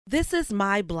This is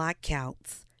My Black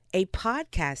Counts, a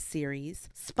podcast series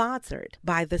sponsored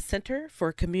by the Center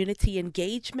for Community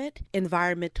Engagement,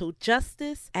 Environmental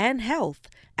Justice, and Health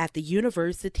at the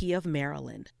University of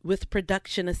Maryland, with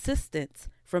production assistance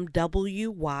from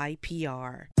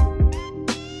WYPR.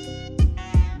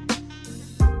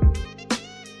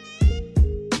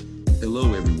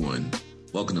 Hello, everyone.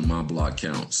 Welcome to My Block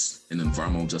Counts, an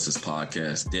environmental justice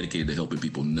podcast dedicated to helping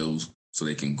people know so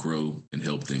they can grow and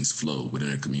help things flow within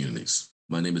their communities.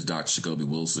 My name is Dr. Jacoby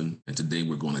Wilson, and today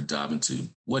we're going to dive into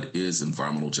what is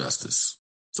environmental justice.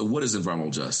 So what is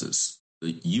environmental justice?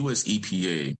 The U.S.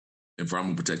 EPA,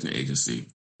 Environmental Protection Agency,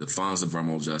 defines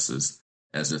environmental justice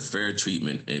as the fair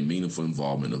treatment and meaningful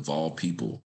involvement of all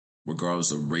people,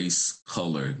 regardless of race,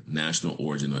 color, national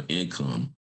origin, or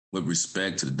income, with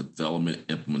respect to the development,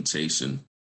 implementation,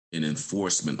 and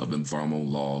enforcement of environmental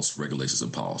laws, regulations,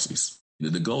 and policies.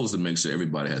 The goal is to make sure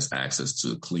everybody has access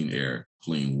to clean air,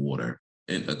 clean water,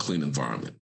 and a clean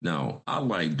environment. Now, I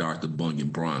like Dr.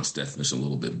 Bunyan-Brown's definition a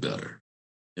little bit better.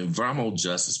 Environmental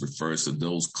justice refers to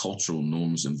those cultural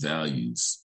norms and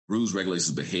values, rules,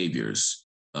 regulations, behaviors,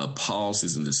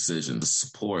 policies, and decisions to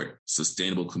support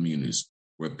sustainable communities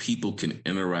where people can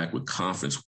interact with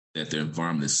confidence that their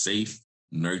environment is safe,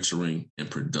 nurturing, and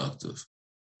productive.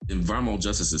 Environmental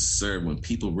justice is served when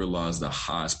people realize the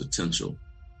highest potential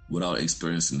without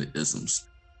experiencing the isms.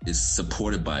 It's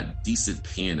supported by decent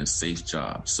paying and safe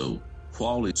jobs, so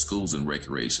quality schools and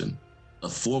recreation,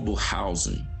 affordable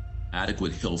housing,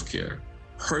 adequate healthcare,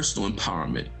 personal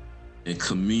empowerment, and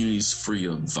communities free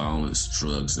of violence,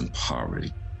 drugs, and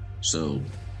poverty. So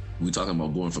we're talking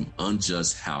about going from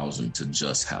unjust housing to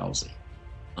just housing,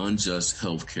 unjust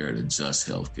healthcare to just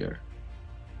healthcare,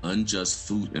 unjust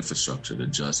food infrastructure to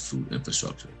just food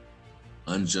infrastructure,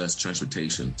 unjust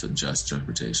transportation to just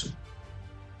transportation.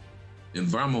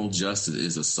 Environmental justice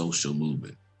is a social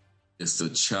movement. It's the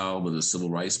child of the civil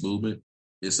rights movement.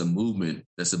 It's a movement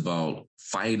that's about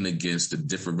fighting against the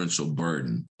differential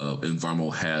burden of environmental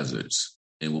hazards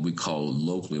and what we call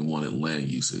locally wanted land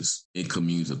uses in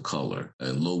communities of color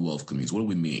and low wealth communities. What do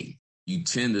we mean? You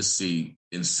tend to see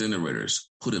incinerators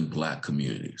put in Black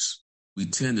communities. We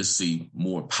tend to see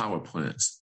more power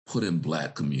plants put in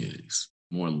Black communities,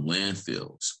 more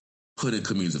landfills put in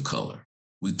communities of color.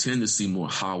 We tend to see more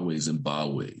highways and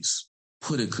byways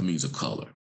put in communities of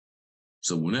color.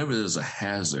 So whenever there's a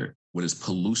hazard where there's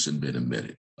pollution being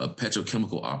emitted, a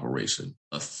petrochemical operation,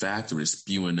 a factory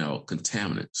spewing out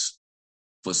contaminants,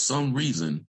 for some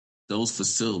reason, those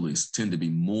facilities tend to be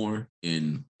more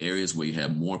in areas where you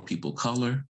have more people of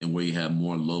color and where you have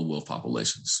more low wealth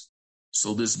populations.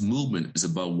 So this movement is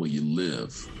about where you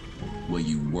live, where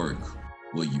you work,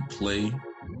 where you play,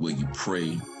 where you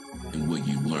pray, and where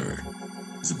you learn.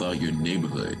 It's about your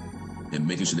neighborhood and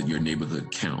making sure that your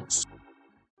neighborhood counts.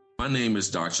 My name is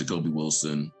Dr. Jacoby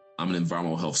Wilson. I'm an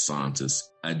environmental health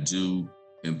scientist. I do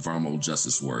environmental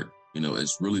justice work.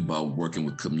 It's really about working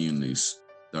with communities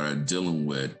that are dealing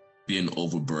with being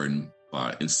overburdened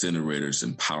by incinerators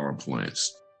and power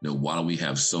plants. Why do we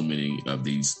have so many of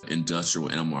these industrial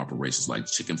animal operations like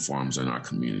chicken farms in our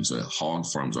communities or hog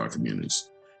farms in our communities?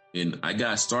 And I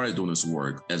got started doing this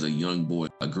work as a young boy.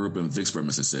 I grew up in Vicksburg,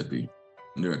 Mississippi,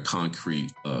 near a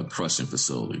concrete crushing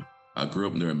facility. I grew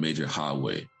up near a major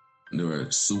highway, near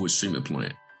a sewage treatment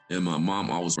plant. And my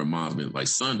mom always reminds me, like,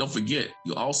 son, don't forget,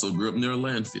 you also grew up near a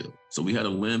landfill. So we had a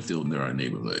landfill near our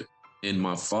neighborhood. And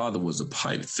my father was a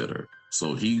pipe fitter.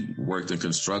 So he worked in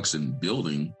construction,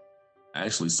 building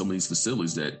actually some of these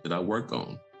facilities that I work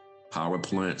on. Power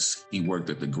plants. He worked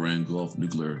at the Grand Gulf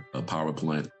Nuclear Power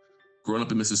Plant. Growing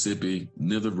up in Mississippi,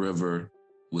 near the river,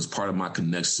 was part of my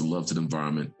connection to love to the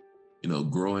environment.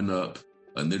 Growing up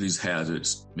near these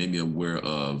hazards made me aware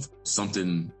of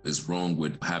something is wrong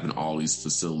with having all these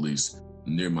facilities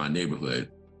near my neighborhood.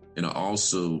 And I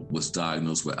also was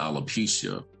diagnosed with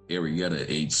alopecia areata at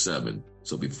age 7.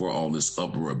 So before all this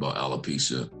uproar about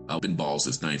alopecia, I've been bald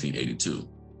since 1982.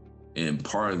 And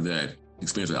part of that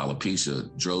experience with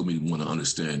alopecia drove me to want to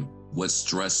understand what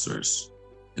stressors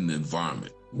in the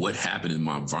environment, what happened in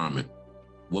my environment,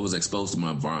 what was exposed to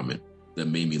my environment that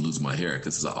made me lose my hair,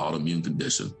 because it's an autoimmune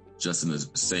condition, just in the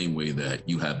same way that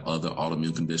you have other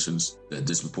autoimmune conditions that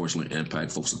disproportionately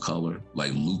impact folks of color,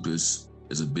 like lupus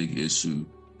is a big issue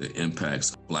that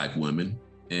impacts Black women.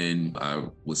 And I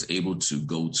was able to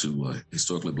go to a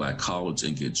historically Black college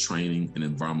and get training in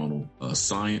environmental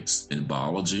science and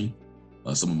biology.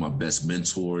 Some of my best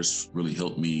mentors really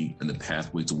helped me in the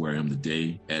pathway to where I am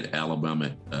today at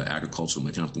Alabama Agricultural and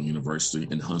Mechanical University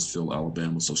in Huntsville,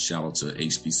 Alabama. So shout out to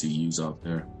HBCUs out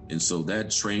there. And so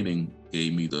that training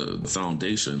gave me the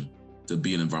foundation to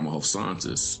be an environmental health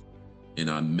scientist. And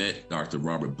I met Dr.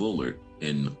 Robert Bullard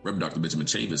and Reverend Dr. Benjamin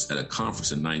Chavis at a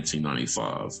conference in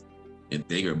 1995. And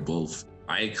they are both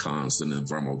icons in the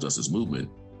environmental justice movement.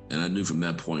 And I knew from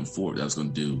that point forward that I was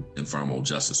going to do environmental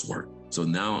justice work. So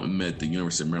now I'm at the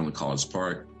University of Maryland College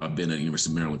Park. I've been at the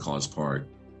University of Maryland College Park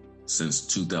since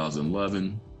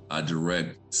 2011. I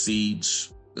direct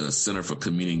SIEGE, the Center for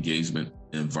Community Engagement,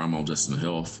 Environmental Justice and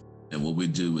Health. And what we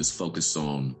do is focus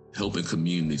on helping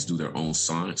communities do their own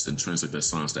science and translate their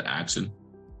science to action.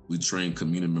 We train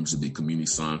community members to be community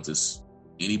scientists.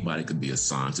 Anybody can be a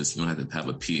scientist. You don't have to have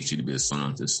a PhD to be a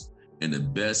scientist. And the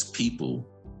best people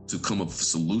to come up with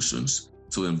solutions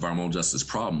to environmental justice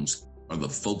problems are the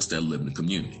folks that live in the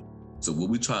community. So what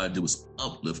we try to do is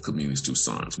uplift communities through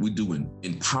science. We do an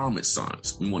empowerment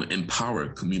science. We want to empower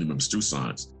community members through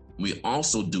science. We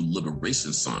also do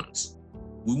liberation science.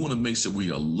 We want to make sure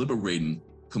we are liberating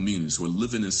communities who are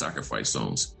living in sacrifice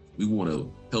zones. We want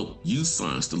to help use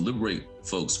science to liberate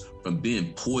folks from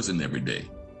being poisoned every day.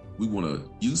 We want to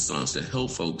use science to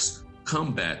help folks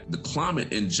combat the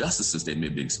climate injustices they may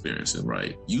be experiencing,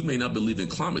 right? You may not believe in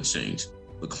climate change,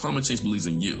 but climate change believes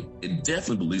in you. It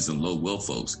definitely believes in low wealth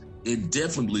folks. It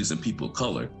definitely believes in people of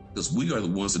color, because we are the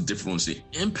ones that differentially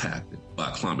impacted by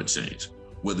climate change,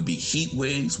 whether it be heat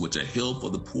waves, which are hell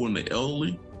for the poor and the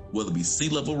elderly, whether it be sea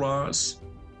level rise,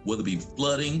 whether it be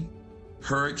flooding,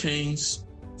 hurricanes,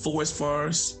 forest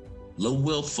fires. Low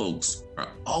wealth folks are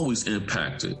always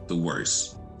impacted the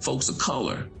worst. Folks of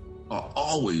color are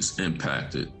always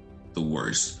impacted the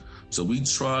worst. So we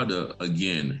try to,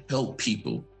 again, help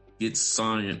people get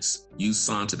science, use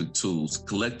scientific tools,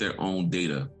 collect their own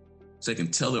data so they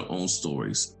can tell their own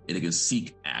stories and they can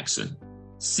seek action,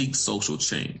 seek social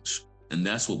change. And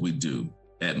that's what we do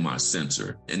at my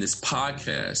center. And this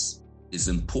podcast is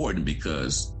important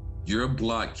because your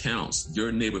block counts,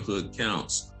 your neighborhood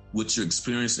counts, what you're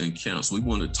experiencing counts. We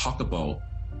want to talk about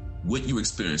what you're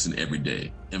experiencing every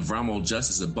day. Environmental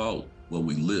justice is about where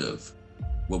we live,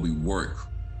 where we work,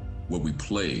 where we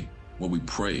play, where we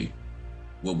pray,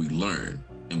 where we learn.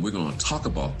 And we're going to talk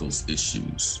about those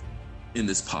issues in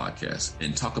this podcast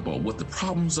and talk about what the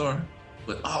problems are,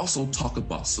 but also talk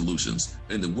about solutions.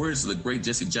 In the words of the great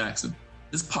Jesse Jackson,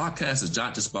 this podcast is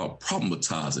not just about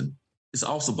problematizing, it's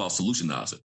also about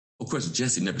solutionizing. Of course,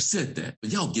 Jesse never said that,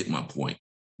 but y'all get my point.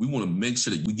 We want to make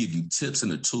sure that we give you tips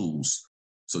and the tools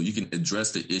so you can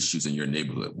address the issues in your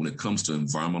neighborhood when it comes to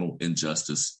environmental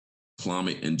injustice,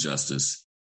 climate injustice,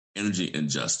 energy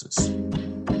injustice.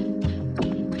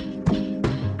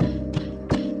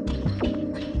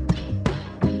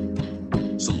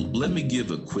 So let me give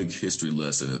a quick history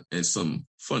lesson and some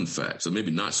fun facts, or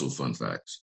maybe not so fun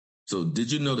facts. So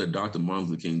did you know that Dr. Martin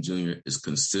Luther King Jr. is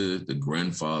considered the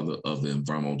grandfather of the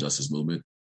environmental justice movement?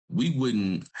 We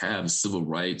wouldn't have civil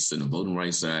rights and the Voting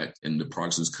Rights Act and the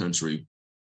progress of this country.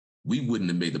 We wouldn't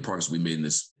have made the progress we made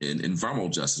in environmental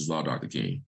justice without Dr.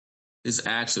 King. His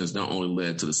actions not only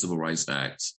led to the Civil Rights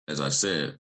Act, as I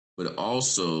said, but it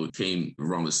also came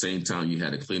around the same time you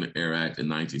had the Clean Air Act in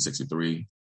 1963,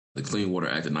 the Clean Water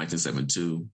Act in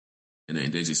 1972, and the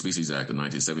Endangered Species Act in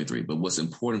 1973. But what's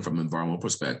important from an environmental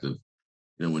perspective,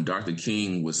 when Dr.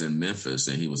 King was in Memphis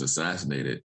and he was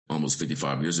assassinated almost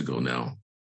 55 years ago now,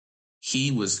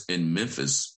 he was in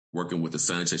Memphis working with the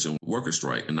sanitation worker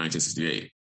strike in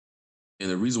 1968. And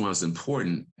the reason why it's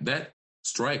important, that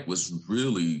strike was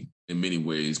really, in many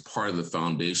ways, part of the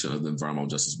foundation of the environmental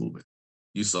justice movement.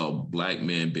 You saw Black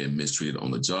men being mistreated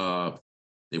on the job.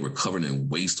 They were covered in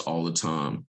waste all the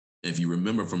time. And if you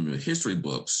remember from your history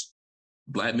books,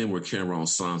 Black men were carrying around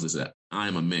signs that said, "I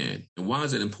am a man." And why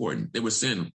is that important? They were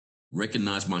saying,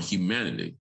 "Recognize my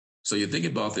humanity." So you think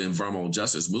about the environmental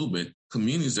justice movement,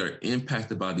 communities that are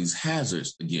impacted by these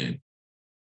hazards, again,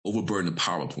 overburdened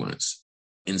power plants,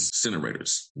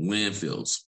 incinerators,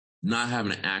 landfills, not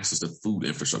having access to food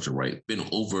infrastructure, right? Been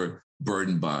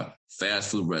overburdened by fast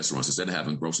food restaurants instead of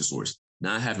having grocery stores,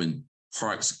 not having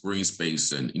parks, green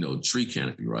space, and, tree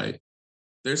canopy, right?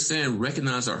 They're saying,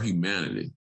 recognize our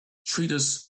humanity. Treat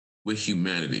us with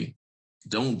humanity.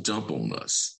 Don't dump on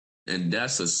us. And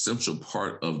that's a central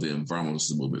part of the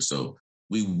environmental movement. So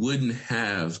we wouldn't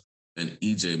have an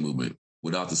EJ movement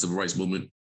without the civil rights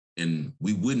movement, and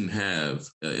we wouldn't have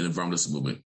an environmental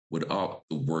movement without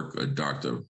the work of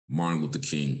Dr. Martin Luther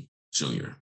King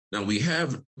Jr. Now, we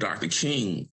have Dr.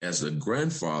 King as the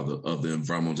grandfather of the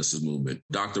environmental justice movement.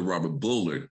 Dr. Robert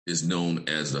Bullard is known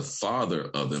as the father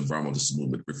of the environmental justice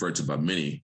movement, referred to by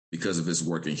many because of his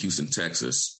work in Houston,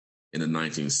 Texas in the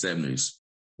 1970s,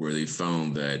 where they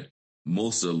found that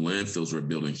most of the landfills were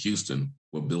built in Houston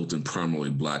were built in primarily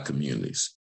Black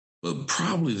communities. But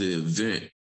probably the event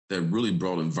that really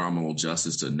brought environmental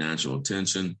justice to national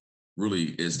attention really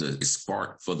is the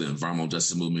spark for the environmental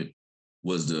justice movement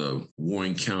was the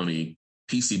Warren County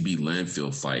PCB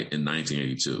landfill fight in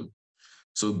 1982.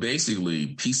 So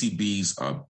basically, PCBs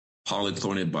are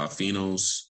polychlorinated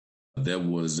biphenyls. There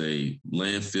was a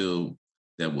landfill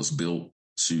that was built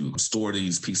to store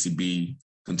these PCB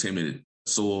contaminated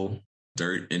soil,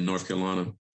 dirt in North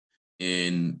Carolina.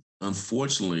 And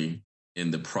unfortunately,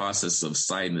 in the process of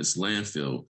siting this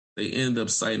landfill, they ended up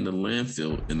siting the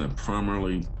landfill in a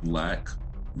primarily Black,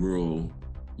 rural,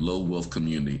 low-wealth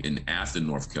community in Afton,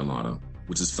 North Carolina,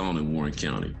 which is found in Warren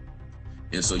County.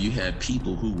 And so you had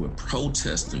people who were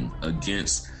protesting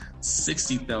against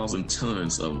 60,000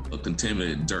 tons of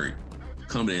contaminated dirt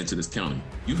coming into this county.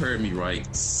 You heard me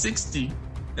right,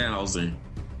 60,000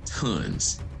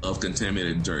 tons of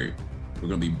contaminated dirt were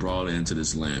going to be brought into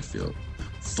this landfill.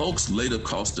 Folks laid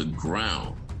across the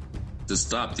ground to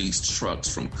stop these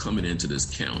trucks from coming into this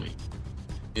county.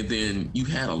 And then you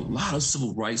had a lot of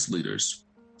civil rights leaders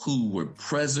who were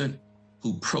present,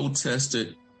 who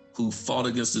protested, who fought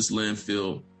against this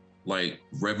landfill, like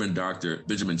Reverend Dr.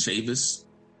 Benjamin Chavis,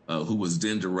 who was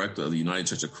then director of the United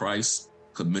Church of Christ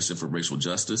Commission for Racial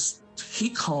Justice. He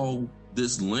called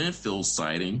this landfill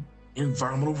siting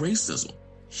environmental racism.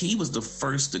 He was the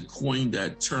first to coin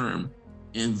that term,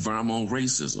 environmental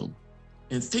racism.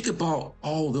 And think about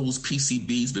all those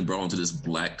PCBs been brought into this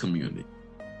Black community.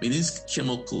 I mean, these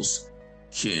chemicals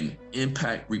can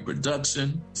impact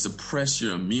reproduction, suppress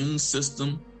your immune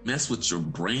system, mess with your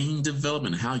brain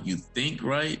development, how you think,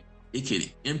 right? It can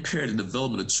impair the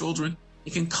development of children.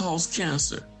 It can cause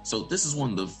cancer. So this is one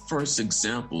of the first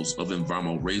examples of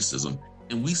environmental racism.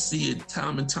 And we see it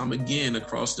time and time again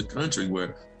across the country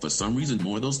where, for some reason,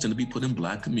 more of those tend to be put in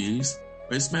Black communities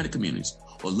or Hispanic communities.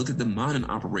 Or look at the mining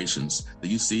operations that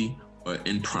you see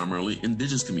in primarily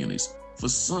indigenous communities. For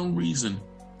some reason,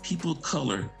 people of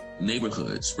color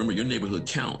neighborhoods, remember your neighborhood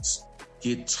counts,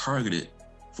 get targeted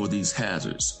for these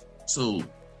hazards. So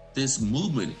this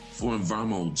movement for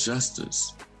environmental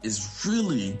justice is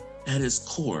really at its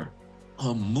core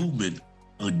a movement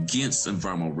against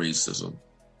environmental racism.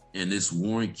 And this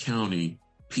Warren County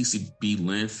PCB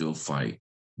landfill fight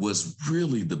was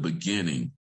really the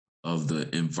beginning of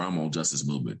the environmental justice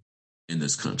movement in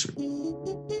this country.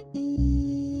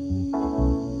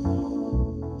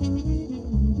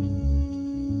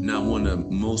 Now, one of the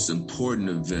most important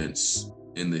events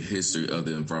in the history of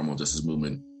the environmental justice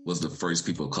movement was the first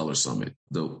People of Color Summit.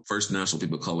 The first National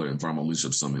People of Color Environmental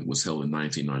Leadership Summit was held in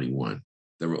 1991.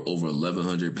 There were over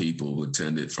 1,100 people who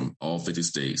attended from all 50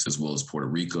 states, as well as Puerto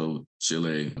Rico,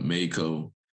 Chile,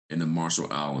 Mexico, and the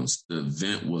Marshall Islands. The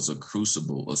event was a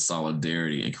crucible of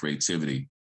solidarity and creativity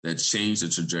that changed the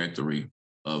trajectory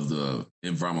of the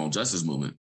environmental justice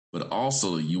movement, but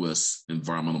also the U.S.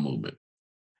 environmental movement.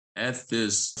 At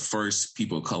this first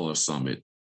People of Color Summit,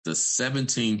 the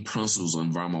 17 principles of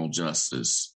environmental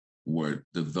justice were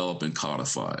developed and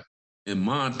codified. In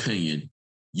my opinion,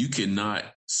 you cannot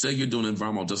say you're doing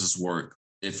environmental justice work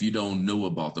if you don't know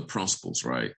about the principles,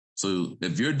 right? So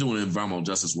if you're doing environmental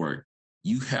justice work,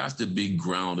 you have to be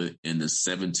grounded in the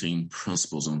 17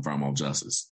 principles of environmental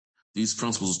justice. These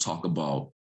principles talk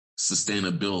about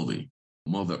sustainability,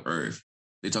 Mother Earth.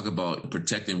 They talk about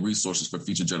protecting resources for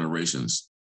future generations.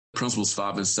 Principles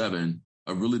 5 and 7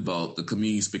 are really about the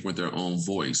community speaking with their own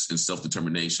voice and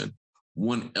self-determination.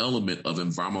 One element of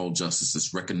environmental justice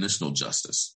is recognitional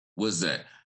justice. What is that?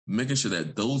 Making sure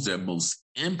that those that are most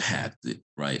impacted,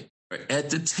 right, are at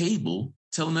the table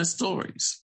telling their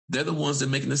stories. They're the ones that are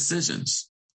making decisions.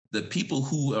 The people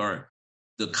who are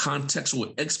the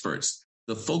contextual experts,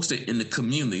 the folks that in the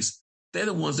communities, they're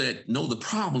the ones that know the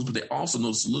problems, but they also know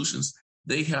the solutions.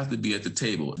 They have to be at the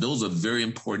table. Those are very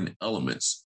important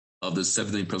elements of the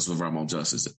 17 principles of environmental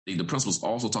justice. The principles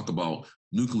also talk about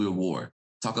nuclear war,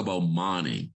 talk about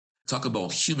mining, talk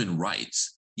about human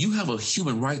rights. You have a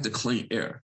human right to clean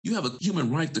air. You have a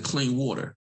human right to clean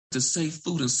water, to safe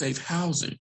food and safe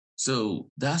housing. So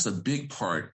that's a big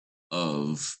part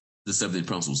of the 17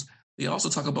 principles. They also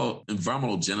talk about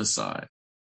environmental genocide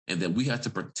and that we have to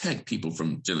protect people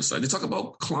from genocide. They talk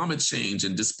about climate change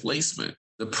and displacement.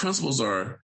 The principles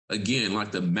are, again,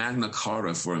 like the Magna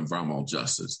Carta for environmental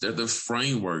justice. They're the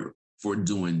framework for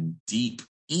doing deep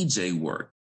EJ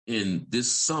work. And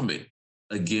this summit,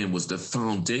 again, was the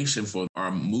foundation for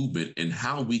our movement and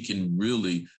how we can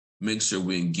really make sure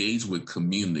we engage with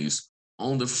communities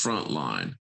on the front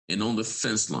line and on the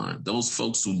fence line, those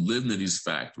folks who live in these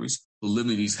factories, who live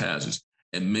in these hazards,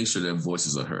 and make sure their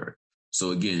voices are heard.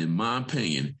 So again, in my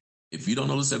opinion, if you don't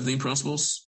know the 17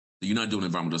 principles, then you're not doing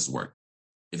environmental justice work.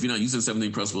 If you're not using the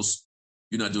 17 principles,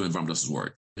 you're not doing environmental justice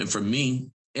work. And for me,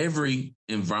 every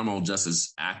environmental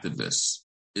justice activist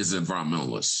is an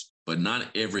environmentalist, but not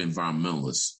every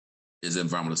environmentalist is an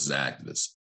environmentalist activist.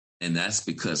 And that's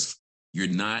because you're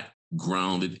not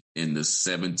grounded in the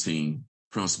 17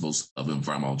 principles of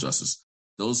environmental justice.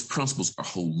 Those principles are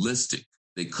holistic.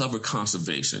 They cover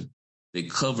conservation. They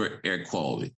cover air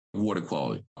quality, water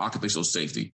quality, occupational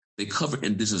safety. They cover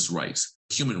indigenous rights,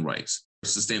 human rights,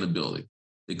 sustainability.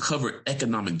 They cover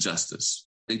economic justice.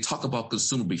 They talk about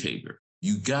consumer behavior.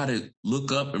 You got to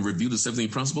look up and review the 17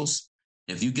 principles.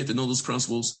 If you get to know those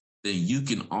principles, then you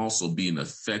can also be an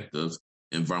effective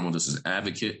environmental justice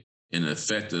advocate and an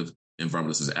effective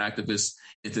environmental justice activist.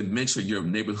 And to make sure your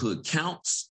neighborhood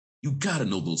counts, you got to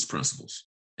know those principles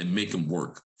and make them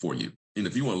work for you. And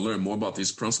if you want to learn more about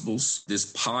these principles,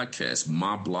 this podcast,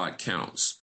 My Block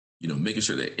Counts, making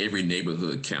sure that every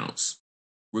neighborhood counts.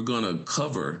 We're going to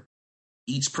cover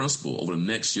each principle over the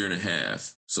next year and a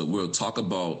half. So we'll talk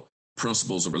about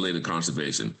principles related to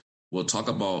conservation. We'll talk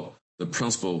about the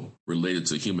principle related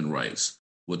to human rights.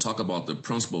 We'll talk about the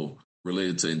principle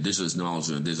related to indigenous knowledge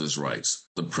and indigenous rights.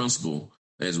 The principle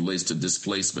as it relates to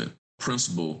displacement.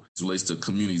 Principle as it relates to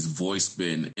communities' voice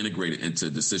being integrated into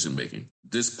decision making.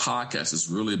 This podcast is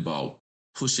really about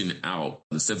pushing out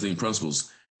the 17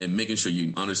 principles and making sure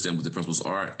you understand what the principles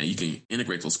are, and you can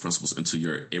integrate those principles into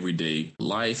your everyday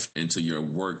life, into your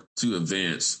work to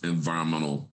advance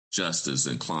environmental justice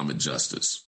and climate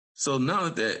justice. So now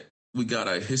that we got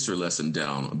a history lesson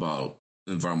down about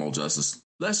environmental justice,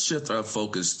 let's shift our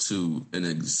focus to an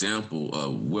example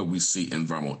of where we see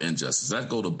environmental injustice. Let's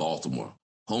go to Baltimore,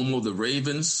 home of the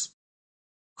Ravens,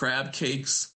 crab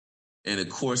cakes, and of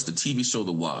course the TV show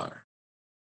The Wire.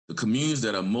 The communities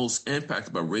that are most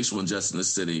impacted by racial injustice in the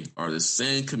city are the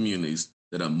same communities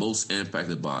that are most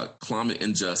impacted by climate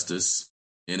injustice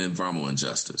and environmental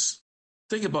injustice.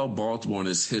 Think about Baltimore and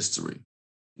its history.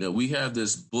 We have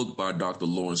this book by Dr.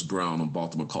 Lawrence Brown on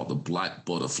Baltimore called The Black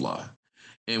Butterfly.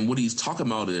 And what he's talking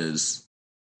about is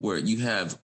where you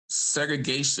have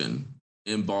segregation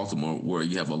in Baltimore, where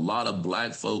you have a lot of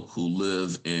Black folk who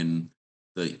live in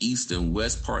the east and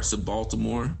west parts of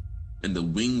Baltimore, in the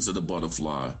wings of the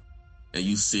butterfly, and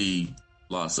you see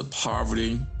lots of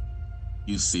poverty,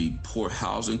 you see poor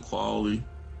housing quality,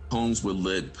 homes with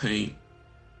lead paint,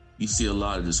 you see a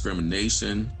lot of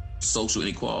discrimination, social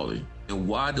inequality. And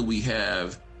why do we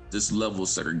have this level of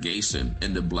segregation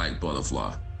in the Black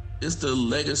Butterfly? It's the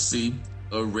legacy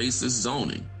of racist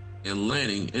zoning and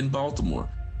landing in Baltimore.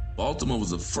 Baltimore was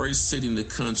the first city in the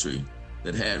country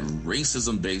that had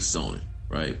racism-based zoning,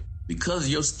 right? Because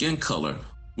of your skin color,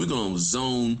 we're going to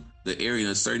zone the area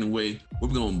in a certain way. We're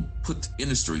going to put the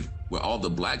industry where all the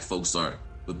Black folks are,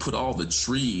 but put all the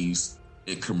trees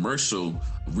and commercial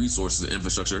resources and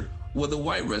infrastructure where the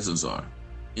white residents are.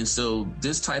 And so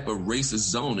this type of racist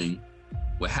zoning,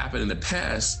 what happened in the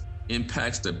past,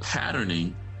 impacts the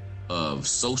patterning of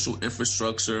social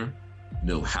infrastructure,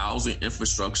 housing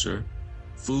infrastructure,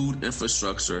 food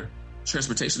infrastructure,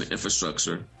 transportation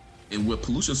infrastructure, and where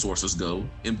pollution sources go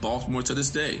in Baltimore to this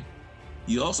day.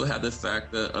 You also have the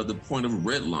fact of the point of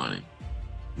redlining.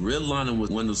 Redlining was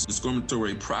one of those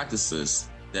discriminatory practices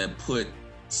that put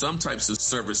some types of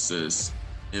services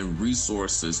and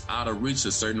resources out of reach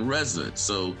of certain residents.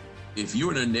 So if you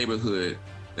were in a neighborhood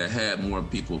that had more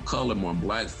people of color, more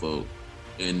Black folk,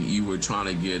 and you were trying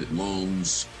to get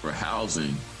loans for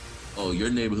housing,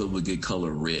 your neighborhood would get color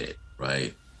red,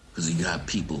 right? Because you got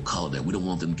people of color that we don't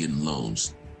want them getting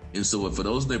loans. And so for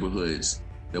those neighborhoods,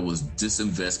 there was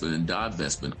disinvestment and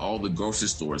divestment. All the grocery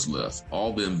stores left,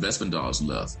 all the investment dollars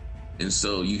left. And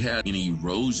so you had an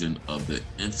erosion of the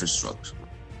infrastructure.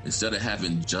 Instead of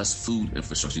having just food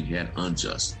infrastructure, you had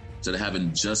unjust. Instead of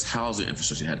having just housing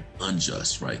infrastructure, you had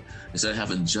unjust, right? Instead of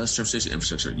having just transportation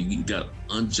infrastructure, you got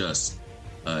unjust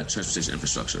transportation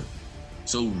infrastructure.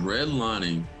 So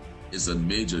redlining is a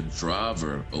major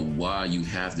driver of why you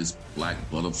have this Black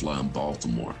Butterfly in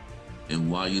Baltimore and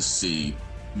why you see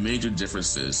major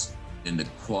differences in the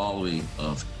quality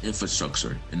of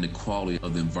infrastructure and the quality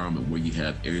of the environment, where you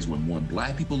have areas where more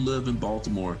Black people live in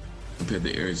Baltimore compared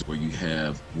to areas where you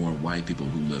have more white people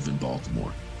who live in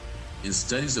Baltimore. And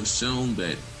studies have shown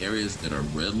that areas that are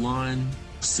redlined,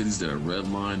 cities that are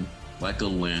redlined, like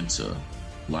Atlanta,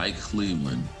 like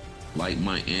Cleveland, like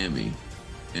Miami,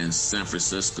 and San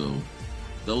Francisco,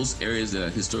 those areas that are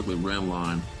historically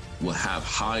redlined will have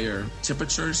higher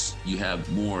temperatures. You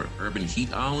have more urban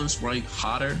heat islands, right?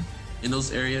 Hotter in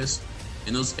those areas.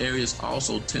 And those areas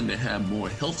also tend to have more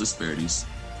health disparities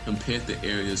compared to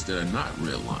areas that are not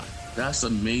redlined. That's a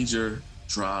major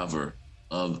driver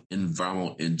of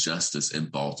environmental injustice in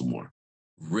Baltimore.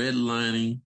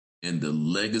 Redlining and the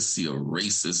legacy of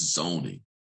racist zoning.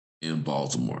 in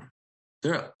Baltimore.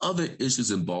 There are other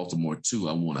issues in Baltimore, too,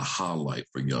 I want to highlight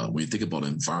for y'all. When you think about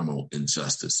environmental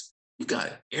injustice, you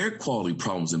got air quality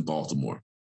problems in Baltimore.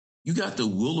 You got the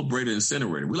Wheelabrator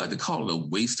incinerator. We like to call it a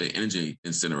waste-to-energy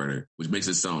incinerator, which makes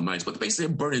it sound nice. But basically,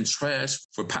 they're burning trash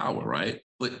for power, right?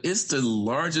 But it's the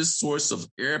largest source of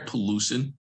air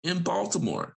pollution in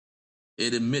Baltimore.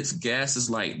 It emits gases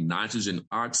like nitrogen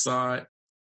oxide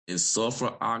and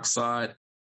sulfur oxide.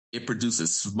 It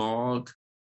produces smog.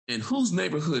 And whose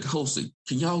neighborhood hosts it?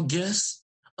 Can y'all guess?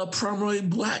 A primarily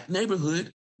Black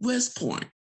neighborhood, West Point.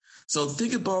 So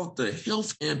think about the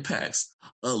health impacts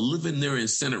of living near an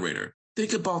incinerator.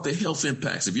 Think about the health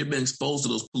impacts. If you've been exposed to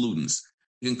those pollutants,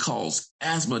 it can cause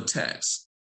asthma attacks,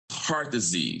 heart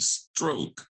disease,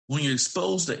 stroke. When you're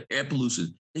exposed to air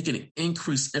pollution, it can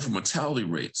increase infant mortality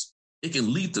rates. It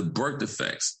can lead to birth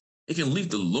defects. It can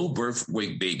lead to low birth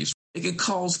weight babies. It can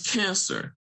cause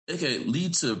cancer. It can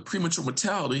lead to premature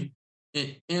mortality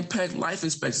and impact life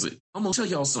expectancy. I'm going to tell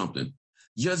y'all something.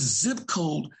 Your zip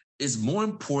code is more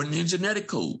important than genetic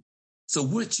code. So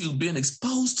what you've been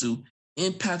exposed to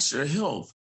impacts your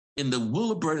health. And the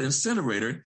Wheelabrator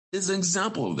incinerator is an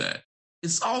example of that.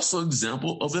 It's also an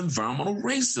example of environmental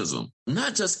racism.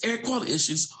 Not just air quality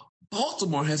issues,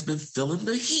 Baltimore has been feeling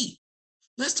the heat.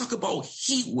 Let's talk about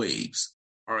heat waves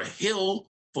are hell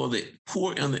for the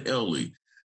poor and the elderly.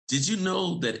 Did you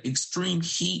know that extreme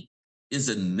heat is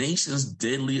the nation's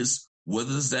deadliest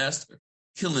weather disaster,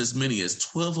 killing as many as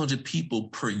 1,200 people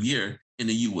per year in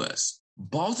the U.S.?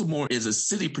 Baltimore is a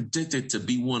city predicted to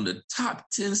be one of the top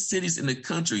 10 cities in the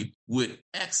country with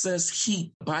excess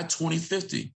heat by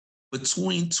 2050.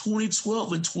 Between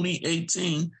 2012 and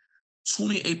 2018,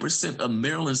 28% of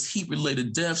Maryland's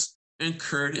heat-related deaths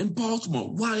occurred in Baltimore.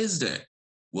 Why is that?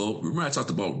 Well, remember I talked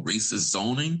about racist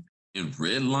zoning and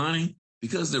redlining?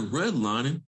 Because the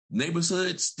redlining,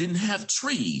 neighborhoods didn't have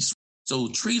trees. So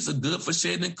trees are good for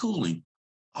shading and cooling.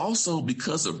 Also,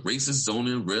 because of racist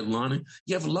zoning and redlining,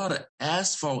 you have a lot of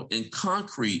asphalt and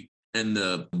concrete in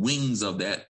the wings of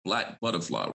that black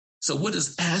butterfly. So what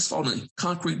does asphalt and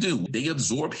concrete do? They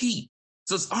absorb heat.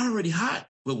 So it's already hot.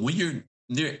 But when you're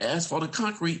near asphalt and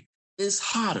concrete, it's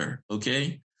hotter,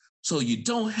 okay? So you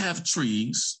don't have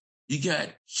trees. You got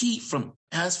heat from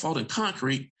asphalt and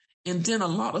concrete. And then a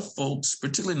lot of folks,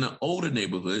 particularly in the older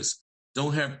neighborhoods,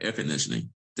 don't have air conditioning.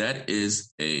 That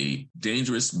is a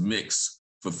dangerous mix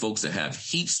for folks that have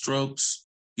heat strokes,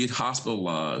 get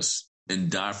hospitalized,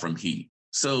 and die from heat.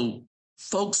 So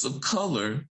folks of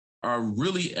color are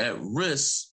really at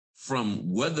risk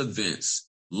from weather events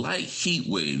like heat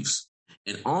waves,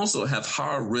 and also have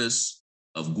higher risk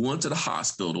of going to the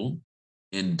hospital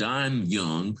and dying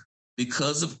young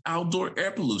because of outdoor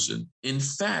air pollution. In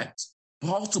fact,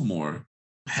 Baltimore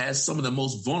has some of the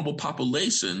most vulnerable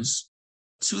populations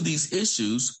to these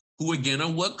issues, who again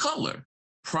are what color?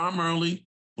 Primarily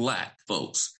Black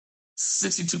folks,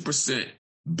 62%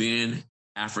 being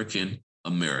African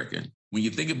American. When you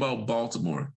think about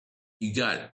Baltimore, you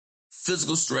got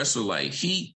physical stressors like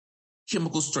heat,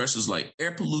 chemical stressors like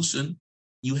air pollution.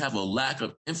 You have a lack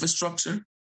of infrastructure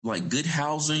like good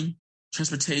housing,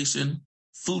 transportation,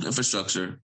 food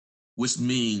infrastructure, which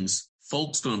means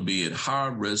folks going to be at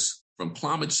higher risk from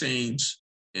climate change,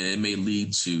 and it may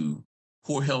lead to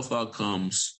poor health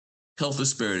outcomes, health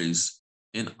disparities,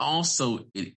 and also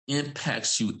it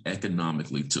impacts you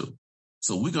economically too.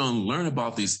 So we're going to learn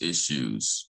about these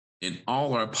issues in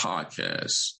all our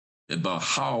podcasts about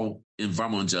how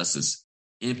environmental justice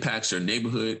impacts your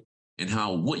neighborhood and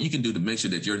how what you can do to make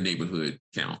sure that your neighborhood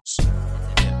counts.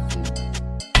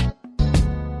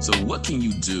 So what can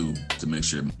you do to make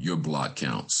sure your block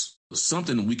counts?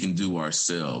 Something we can do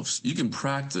ourselves. You can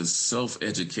practice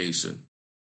self-education.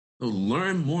 So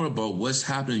learn more about what's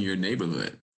happening in your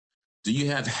neighborhood. Do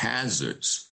you have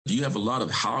hazards? Do you have a lot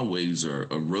of highways or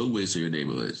roadways in your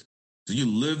neighborhood? Do you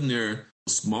live near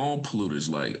small polluters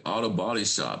like auto body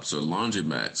shops or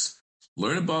laundromats?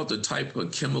 Learn about the type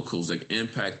of chemicals that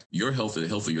impact your health and the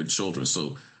health of your children.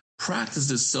 So practice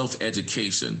this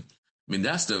self-education. I mean,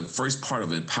 that's the first part of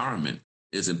empowerment,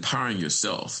 is empowering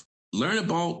yourself. Learn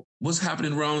about what's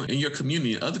happening around in your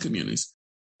community and other communities.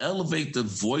 Elevate the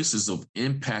voices of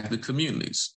impacted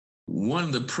communities. One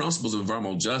of the principles of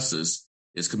environmental justice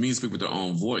is communities speak with their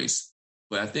own voice.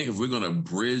 But I think if we're going to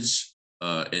bridge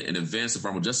and advance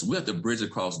environmental justice, we have to bridge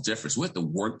across difference. We have to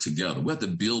work together. We have to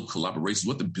build collaborations.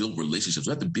 We have to build relationships.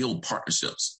 We have to build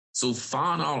partnerships. So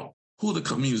find out who are the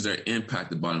communities that are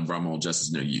impacted by environmental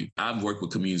justice near you. I've worked with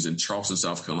communities in Charleston,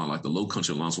 South Carolina, like the Low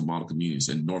Country Alliance for Model Communities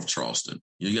in North Charleston.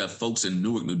 You got folks in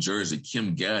Newark, New Jersey.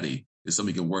 Kim Gaddy is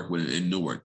somebody you can work with in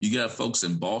Newark. You got folks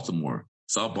in Baltimore,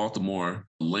 South Baltimore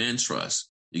Land Trust.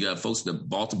 You got folks at the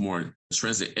Baltimore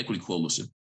Transit Equity Coalition.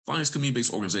 Find these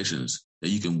community-based organizations that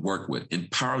you can work with.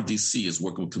 Empower DC is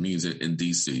working with communities in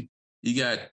DC. You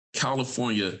got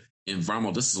California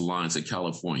Environmental Justice Alliance in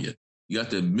California. You got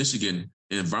the Michigan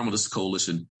Environmental Justice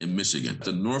Coalition in Michigan,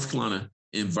 the North Carolina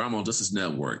Environmental Justice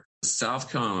Network, the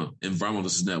South Carolina Environmental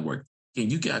Justice Network.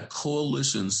 And you got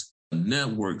coalitions,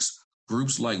 networks,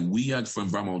 groups like We Act for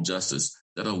Environmental Justice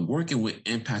that are working with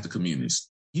impacted communities.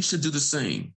 You should do the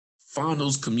same. Find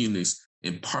those communities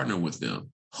and partner with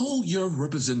them. Hold your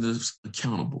representatives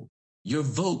accountable. Your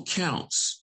vote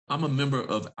counts. I'm a member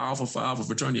of Alpha Phi Alpha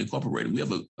Fraternity Incorporated. We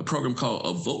have a program called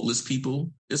A Voteless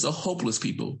People. It's a hopeless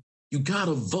people. You got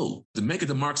to vote. To make a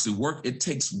democracy work, it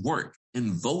takes work.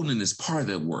 And voting is part of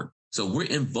that work. So we're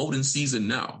in voting season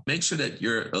now. Make sure that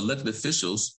your elected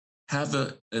officials have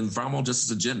an environmental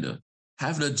justice agenda.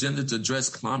 Have an agenda to address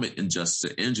climate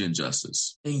injustice, energy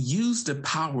injustice, and use the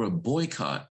power of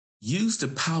boycott. Use the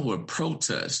power of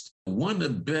protest. One of the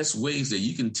best ways that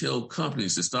you can tell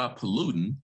companies to stop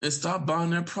polluting is stop buying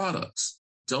their products.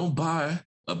 Don't buy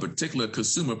a particular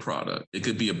consumer product. It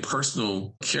could be a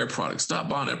personal care product. Stop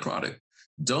buying that product.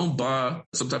 Don't buy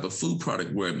some type of food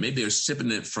product where maybe they're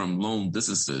shipping it from long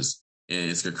distances and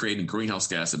it's creating greenhouse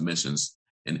gas emissions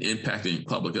and impacting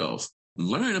public health.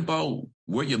 Learn about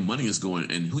where your money is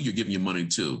going and who you're giving your money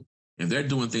to. If they're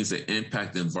doing things that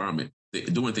impact the environment, they're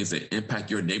doing things that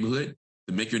impact your neighborhood,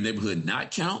 to make your neighborhood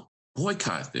not count,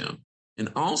 boycott them. And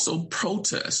also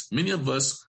protest. Many of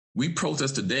us, we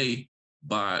protest today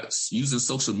by using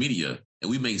social media,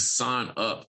 and we may sign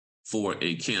up for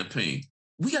a campaign.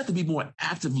 We got to be more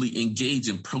actively engaged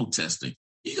in protesting.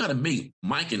 You got to make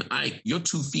Mike and Ike, your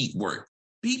 2 feet work.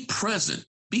 Be present.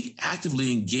 Be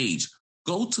actively engaged.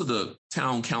 Go to the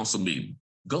town council meeting.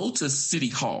 Go to City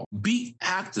Hall. Be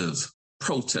active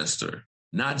protester,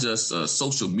 not just a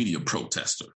social media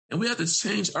protester. And we have to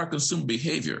change our consumer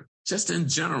behavior. Just in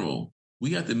general,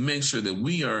 we have to make sure that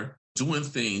we are doing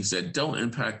things that don't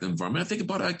impact the environment. I think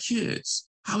about our kids.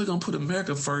 How are we going to put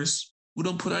America first? We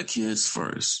don't put our kids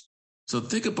first. So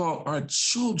think about our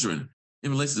children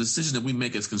in relation to the decision that we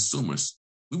make as consumers.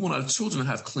 We want our children to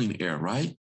have clean air,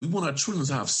 right? We want our children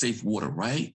to have safe water,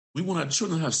 right? We want our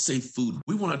children to have safe food.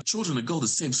 We want our children to go to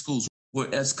safe schools.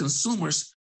 Where as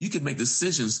consumers, you can make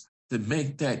decisions to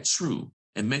make that true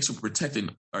and make sure we're protecting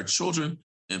our children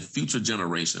and future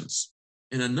generations.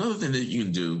 And another thing that you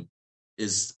can do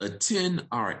is attend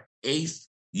our 8th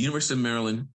University of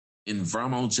Maryland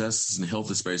Environmental Justice and Health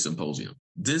Disparities Symposium.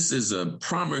 This is a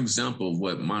primary example of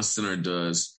what my center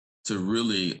does to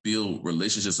really build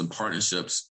relationships and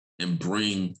partnerships and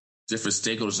bring different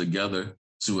stakeholders together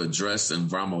to address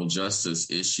environmental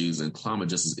justice issues and climate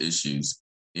justice issues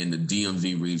in the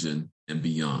DMV region and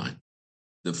beyond.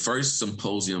 The first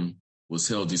symposium was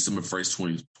held December 1st,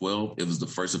 2012. It was the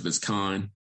first of its kind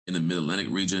in the Mid-Atlantic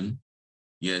region.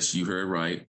 Yes, you heard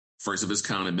right. First of its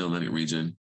kind in the Mid-Atlantic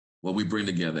region. Well, we bring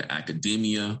together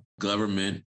academia,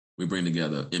 government. We bring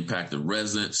together impacted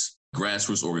residents,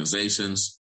 grassroots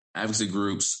organizations, advocacy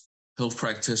groups, health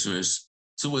practitioners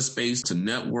to a space to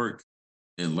network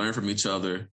and learn from each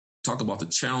other, talk about the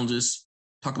challenges,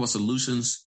 talk about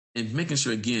solutions, and making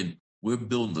sure, again, we're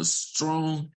building a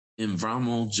strong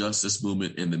environmental justice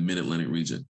movement in the Mid-Atlantic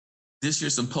region. This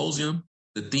year's symposium,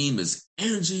 the theme is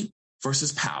energy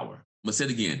versus power. I'm going to say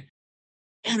it again,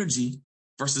 energy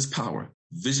versus power,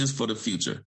 visions for the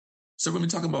future. So we're going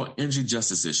to be talking about energy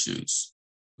justice issues.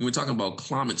 We're going to be talking about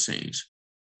climate change.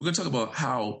 We're going to talk about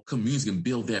how communities can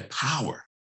build their power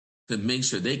to make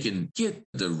sure they can get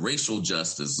the racial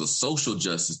justice, the social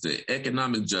justice, the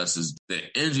economic justice, the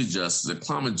energy justice, the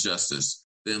climate justice,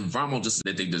 the environmental justice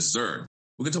that they deserve.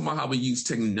 We're going to talk about how we use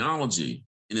technology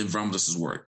in environmental justice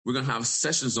work. We're going to have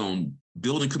sessions on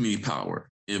building community power,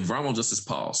 environmental justice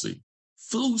policy,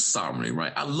 food sovereignty,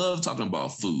 right? I love talking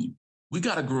about food. We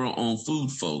got to grow our own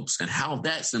food, folks, and how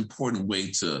that's an important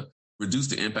way to reduce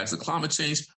the impacts of climate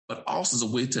change, but also as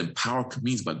a way to empower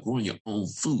communities by growing your own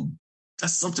food.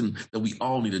 That's something that we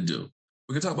all need to do.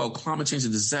 We're going to talk about climate change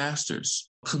and disasters,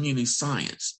 community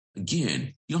science.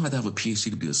 Again, you don't have to have a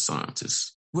PhD to be a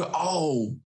scientist. We're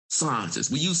all scientists.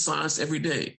 We use science every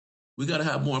day. We got to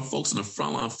have more folks on the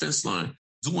front line, fence line,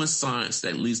 doing science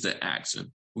that leads to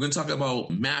action. We're going to talk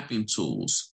about mapping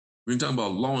tools. We're going to talk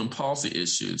about law and policy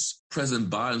issues, President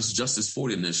Biden's Justice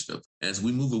 40 initiative, as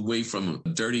we move away from a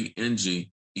dirty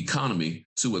energy economy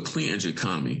to a clean energy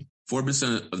economy.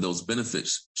 40% of those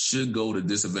benefits should go to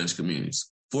disadvantaged communities.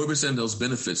 40% of those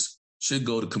benefits should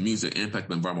go to communities that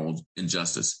impact environmental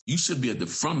injustice. You should be at the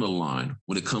front of the line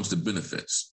when it comes to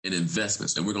benefits and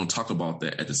investments. And we're going to talk about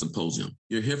that at the symposium.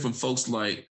 You'll hear from folks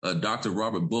like Dr.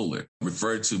 Robert Bullard,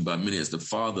 referred to by many as the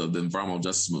father of the environmental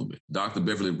justice movement. Dr.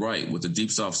 Beverly Wright with the Deep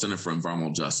South Center for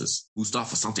Environmental Justice.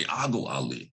 Mustafa Santiago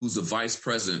Ali, who's the vice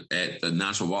president at the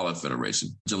National Wildlife Federation.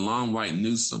 Jalon White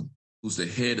Newsom, who's the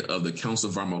head of the Council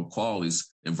of Environmental Quality's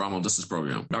Environmental Justice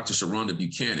Program. Dr. Sharonda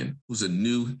Buchanan, who's the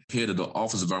new head of the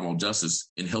Office of Environmental Justice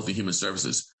and Health and Human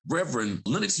Services. Reverend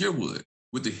Lennox Yearwood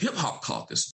with the Hip Hop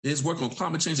Caucus. His work on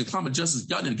climate change and climate justice,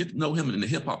 y'all need to get to know him in the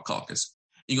Hip Hop Caucus.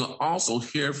 You're going to also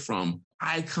hear from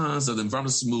icons of the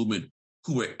environmental movement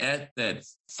who were at that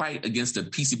fight against the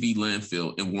PCB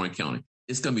landfill in Warren County.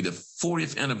 It's going to be the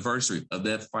 40th anniversary of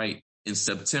that fight in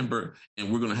September,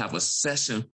 and we're going to have a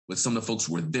session with some of the folks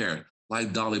who were there,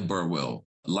 like Dolly Burwell,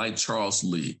 like Charles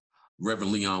Lee,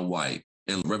 Reverend Leon White,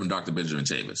 and Reverend Dr. Benjamin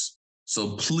Chavis.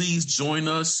 So please join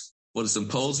us for the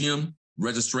symposium.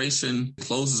 Registration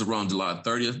closes around July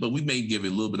 30th, but we may give it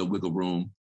a little bit of wiggle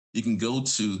room. You can go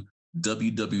to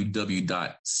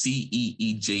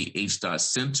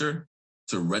www.ceejh.center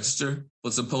to register for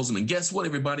the symposium. And guess what,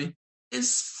 everybody?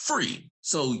 It's free.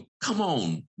 So come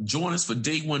on, join us for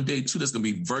day 1, day 2. That's going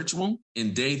to be virtual.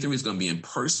 And day 3 is going to be in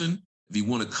person. If you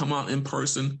want to come out in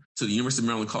person to the University of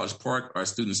Maryland College Park, our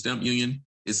Student STEM Union,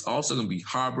 it's also going to be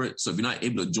hybrid. So if you're not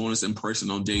able to join us in person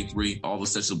on day 3, all the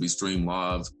sessions will be streamed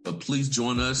live. But please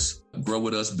join us, grow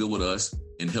with us, build with us,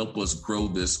 and help us grow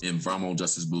this environmental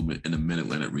justice movement in the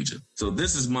Mid-Atlantic region. So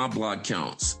this is My Block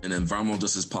Counts, an environmental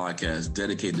justice podcast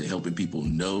dedicated to helping people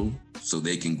know so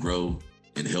they can grow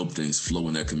and help things flow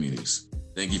in their communities.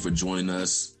 Thank you for joining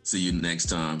us. See you next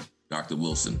time. Dr.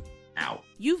 Wilson, out.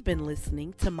 You've been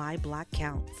listening to My Block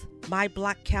Counts. My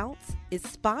Block Counts is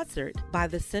sponsored by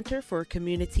the Center for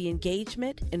Community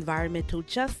Engagement, Environmental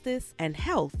Justice, and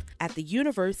Health at the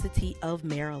University of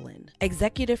Maryland.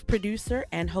 Executive producer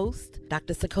and host,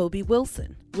 Dr. Sakobi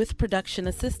Wilson, with production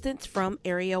assistance from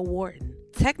Ariel Wharton.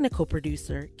 Technical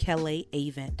producer, Kelly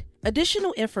Avent.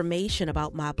 Additional information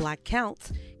about My Block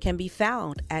Counts can be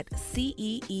found at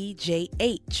ceejh.center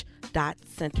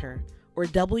or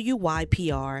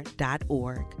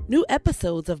wypr.org. New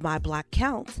episodes of My Block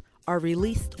Counts are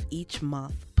released each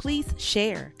month. Please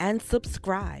share and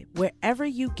subscribe wherever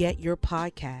you get your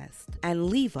podcast and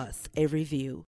leave us a review.